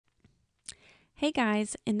Hey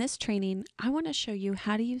guys, in this training, I want to show you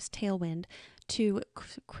how to use Tailwind to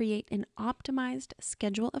create an optimized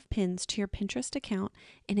schedule of pins to your Pinterest account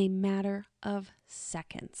in a matter of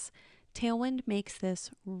seconds. Tailwind makes this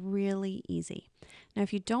really easy. Now,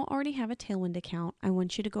 if you don't already have a Tailwind account, I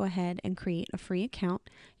want you to go ahead and create a free account.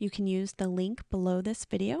 You can use the link below this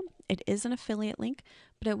video. It is an affiliate link,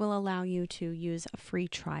 but it will allow you to use a free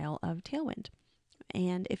trial of Tailwind.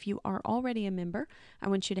 And if you are already a member, I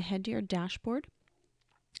want you to head to your dashboard.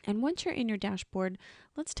 And once you're in your dashboard,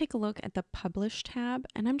 let's take a look at the Publish tab.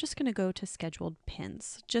 And I'm just going to go to Scheduled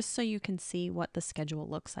Pins, just so you can see what the schedule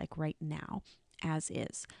looks like right now, as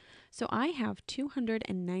is. So I have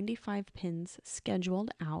 295 pins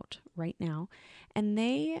scheduled out right now. And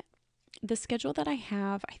the schedule that I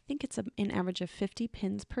have, I think it's an average of 50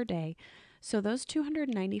 pins per day. So those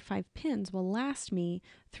 295 pins will last me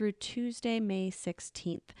through Tuesday, May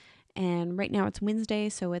 16th. And right now it's Wednesday,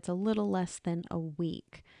 so it's a little less than a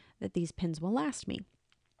week that these pins will last me.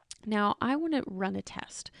 Now I want to run a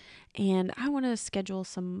test and I want to schedule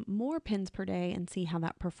some more pins per day and see how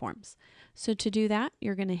that performs. So to do that,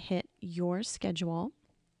 you're going to hit your schedule.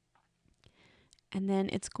 And then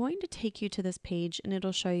it's going to take you to this page and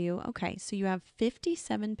it'll show you, okay, so you have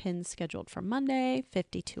 57 pins scheduled for Monday,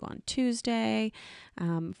 52 on Tuesday,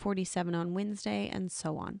 47 on Wednesday, and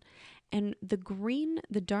so on. And the green,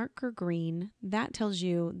 the darker green, that tells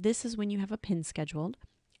you this is when you have a pin scheduled.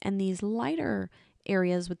 And these lighter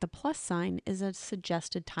areas with the plus sign is a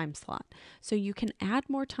suggested time slot. So you can add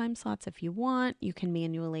more time slots if you want. You can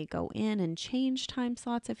manually go in and change time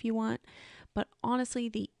slots if you want. But honestly,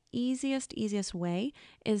 the easiest way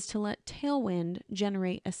is to let Tailwind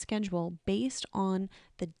generate a schedule based on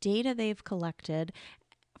the data they've collected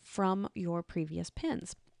from your previous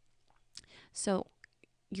pins. So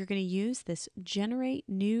you're going to use this Generate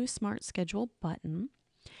New Smart Schedule button.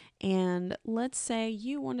 And let's say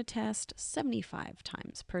you want to test 75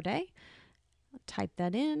 times per day. Type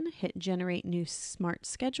that in, hit Generate New Smart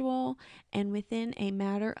Schedule, and within a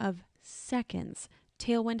matter of seconds,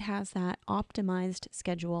 Tailwind has that optimized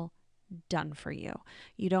schedule done for you.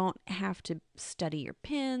 You don't have to study your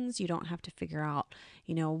pins. You don't have to figure out,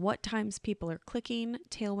 what times people are clicking.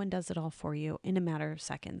 Tailwind does it all for you in a matter of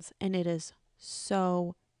seconds. And it is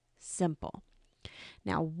so simple.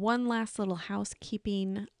 Now, one last little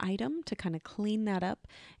housekeeping item to kind of clean that up.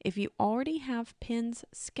 If you already have pins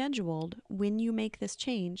scheduled when you make this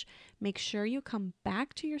change, make sure you come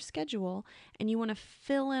back to your schedule and you want to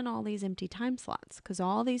fill in all these empty time slots because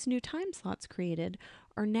all these new time slots created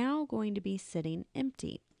are now going to be sitting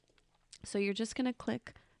empty. So you're just going to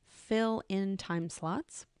click Fill in Time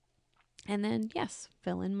Slots and then, yes,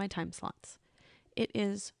 fill in my time slots. It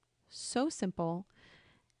is so simple.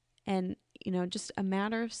 And, just a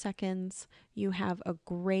matter of seconds, you have a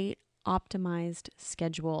great optimized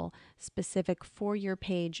schedule specific for your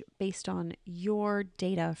page based on your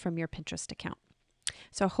data from your Pinterest account.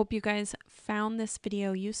 So I hope you guys found this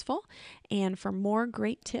video useful. And for more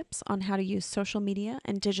great tips on how to use social media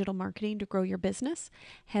and digital marketing to grow your business,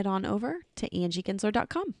 head on over to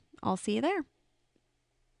angieginsler.com. I'll see you there.